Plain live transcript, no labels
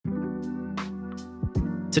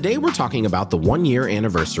Today we're talking about the one-year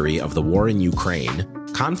anniversary of the war in Ukraine,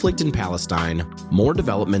 conflict in Palestine, more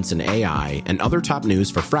developments in AI, and other top news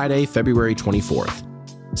for Friday, February 24th.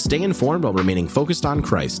 Stay informed while remaining focused on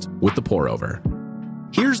Christ with the pour-over.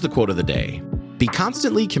 Here's the quote of the day. Be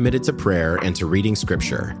constantly committed to prayer and to reading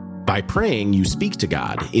Scripture. By praying, you speak to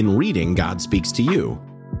God. In reading, God speaks to you.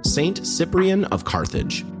 Saint Cyprian of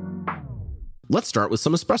Carthage. Let's start with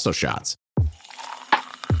some espresso shots.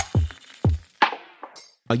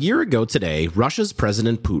 A year ago today, Russia's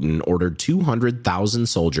President Putin ordered 200,000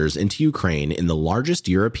 soldiers into Ukraine in the largest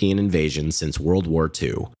European invasion since World War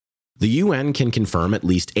II. The UN can confirm at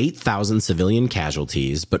least 8,000 civilian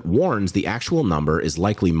casualties, but warns the actual number is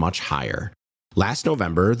likely much higher. Last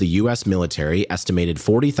November, the U.S. military estimated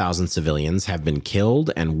 40,000 civilians have been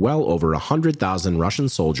killed and well over 100,000 Russian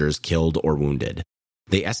soldiers killed or wounded.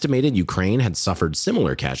 They estimated Ukraine had suffered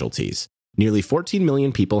similar casualties. Nearly 14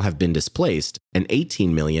 million people have been displaced, and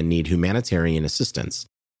 18 million need humanitarian assistance.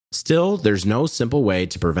 Still, there's no simple way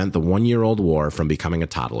to prevent the one-year-old war from becoming a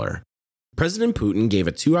toddler. President Putin gave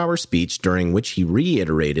a 2-hour speech during which he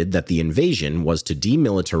reiterated that the invasion was to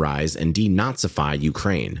demilitarize and denazify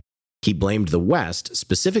Ukraine. He blamed the West,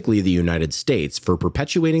 specifically the United States, for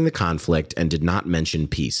perpetuating the conflict and did not mention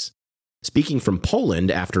peace. Speaking from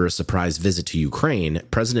Poland after a surprise visit to Ukraine,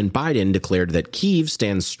 President Biden declared that Kyiv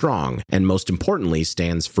stands strong and, most importantly,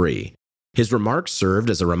 stands free. His remarks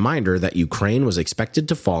served as a reminder that Ukraine was expected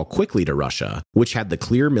to fall quickly to Russia, which had the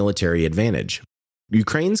clear military advantage.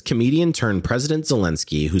 Ukraine's comedian-turned-President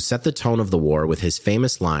Zelensky, who set the tone of the war with his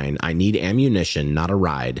famous line, "I need ammunition, not a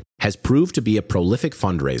ride," has proved to be a prolific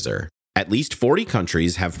fundraiser. At least 40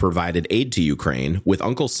 countries have provided aid to Ukraine, with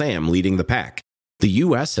Uncle Sam leading the pack. The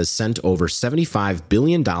U.S. has sent over $75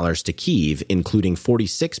 billion to Kyiv, including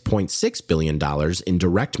 $46.6 billion in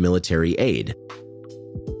direct military aid.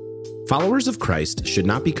 Followers of Christ should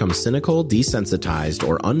not become cynical, desensitized,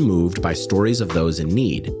 or unmoved by stories of those in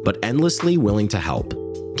need, but endlessly willing to help.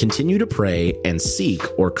 Continue to pray and seek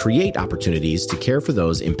or create opportunities to care for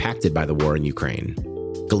those impacted by the war in Ukraine.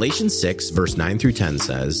 Galatians 6, verse 9 through 10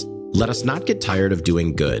 says, "Let us not get tired of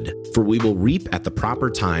doing good, for we will reap at the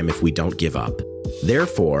proper time if we don't give up.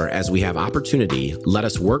 Therefore, as we have opportunity, let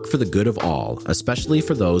us work for the good of all, especially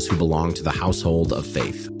for those who belong to the household of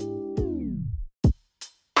faith."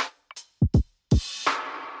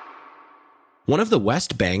 One of the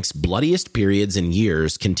West Bank's bloodiest periods in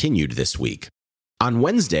years continued this week. On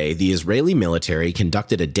Wednesday, the Israeli military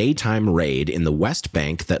conducted a daytime raid in the West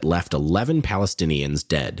Bank that left 11 Palestinians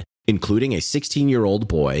dead, including a 16-year-old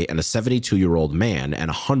boy and a 72-year-old man, and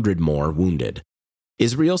 100 more wounded.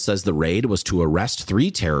 Israel says the raid was to arrest 3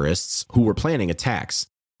 terrorists who were planning attacks.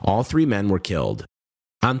 All 3 men were killed.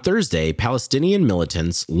 On Thursday, Palestinian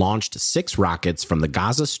militants launched 6 rockets from the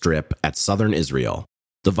Gaza Strip at southern Israel.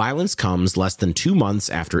 The violence comes less than 2 months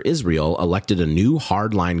after Israel elected a new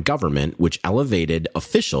hardline government which elevated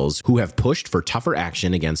officials who have pushed for tougher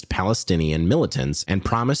action against Palestinian militants and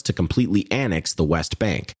promised to completely annex the West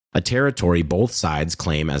Bank, a territory both sides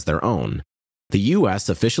claim as their own. The U.S.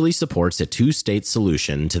 officially supports a 2-state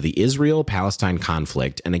solution to the Israel-Palestine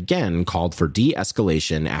conflict and again called for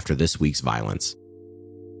de-escalation after this week's violence.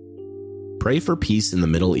 Pray for peace in the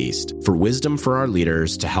Middle East, for wisdom for our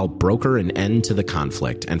leaders to help broker an end to the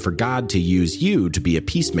conflict, and for God to use you to be a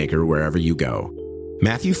peacemaker wherever you go.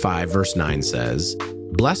 Matthew 5, verse 9 says,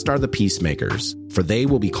 "Blessed are the peacemakers, for they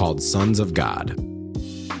will be called sons of God."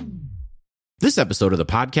 This episode of the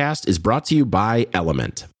podcast is brought to you by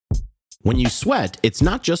Element. When you sweat, it's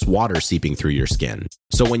not just water seeping through your skin.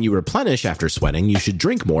 So when you replenish after sweating, you should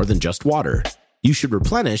drink more than just water. You should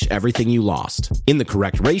replenish everything you lost, in the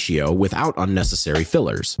correct ratio without unnecessary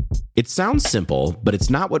fillers. It sounds simple, but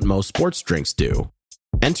it's not what most sports drinks do.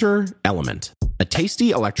 Enter Element, a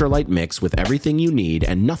tasty electrolyte mix with everything you need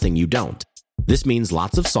and nothing you don't. This means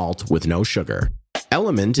lots of salt with no sugar.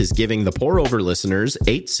 Element is giving the Pour Over listeners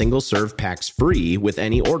 8 single-serve packs free with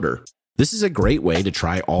any order. This is a great way to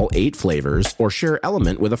try all 8 flavors or share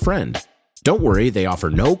Element with a friend. Don't worry, they offer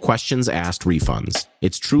no questions asked refunds.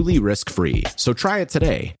 It's truly risk-free, so try it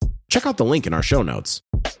today. Check out the link in our show notes.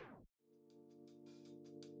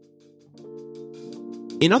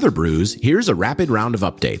 In other brews, here's a rapid round of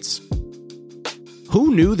updates.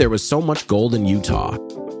 Who knew there was so much gold in Utah?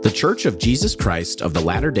 The Church of Jesus Christ of the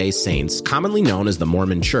Latter-day Saints, commonly known as the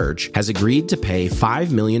Mormon Church, has agreed to pay $5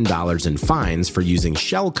 million in fines for using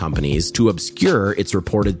shell companies to obscure its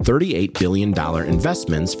reported $38 billion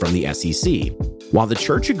investments from the SEC. While the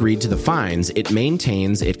church agreed to the fines, it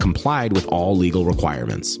maintains it complied with all legal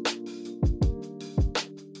requirements.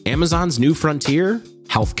 Amazon's new frontier?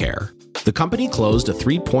 Healthcare. The company closed a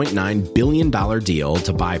 $3.9 billion deal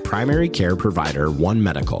to buy primary care provider One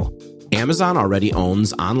Medical. Amazon already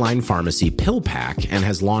owns online pharmacy PillPack and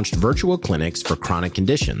has launched virtual clinics for chronic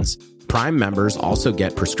conditions. Prime members also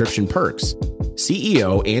get prescription perks.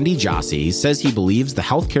 CEO Andy Jassy says he believes the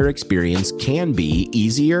healthcare experience can be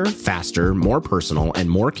easier, faster, more personal, and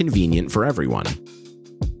more convenient for everyone.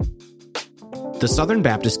 The Southern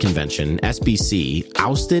Baptist Convention, SBC,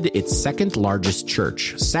 ousted its second largest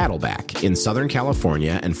church, Saddleback, in Southern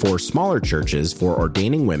California and 4 smaller churches for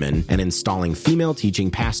ordaining women and installing female teaching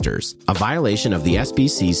pastors, a violation of the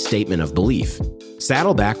SBC's statement of belief.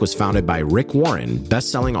 Saddleback was founded by Rick Warren,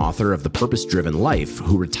 best-selling author of The Purpose-Driven Life,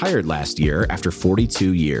 who retired last year after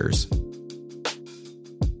 42 years.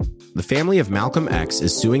 The family of Malcolm X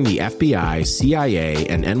is suing the FBI, CIA,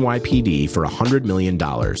 and NYPD for $100 million,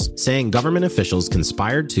 saying government officials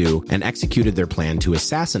conspired to and executed their plan to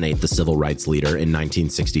assassinate the civil rights leader in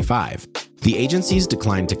 1965. The agencies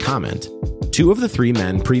declined to comment. 2 of the 3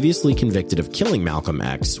 men previously convicted of killing Malcolm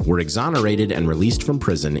X were exonerated and released from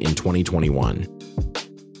prison in 2021.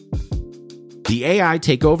 The AI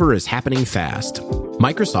takeover is happening fast.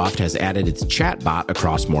 Microsoft has added its chatbot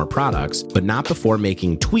across more products, but not before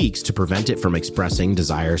making tweaks to prevent it from expressing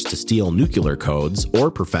desires to steal nuclear codes or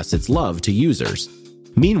profess its love to users.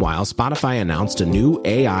 Meanwhile, Spotify announced a new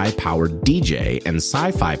AI-powered DJ, and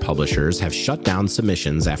sci-fi publishers have shut down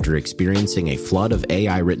submissions after experiencing a flood of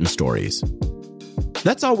AI-written stories.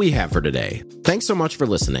 That's all we have for today. Thanks so much for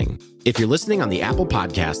listening. If you're listening on the Apple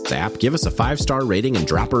Podcasts app, give us a 5-star rating and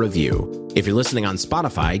drop a review. If you're listening on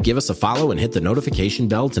Spotify, give us a follow and hit the notification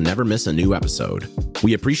bell to never miss a new episode.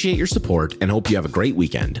 We appreciate your support and hope you have a great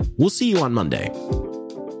weekend. We'll see you on Monday.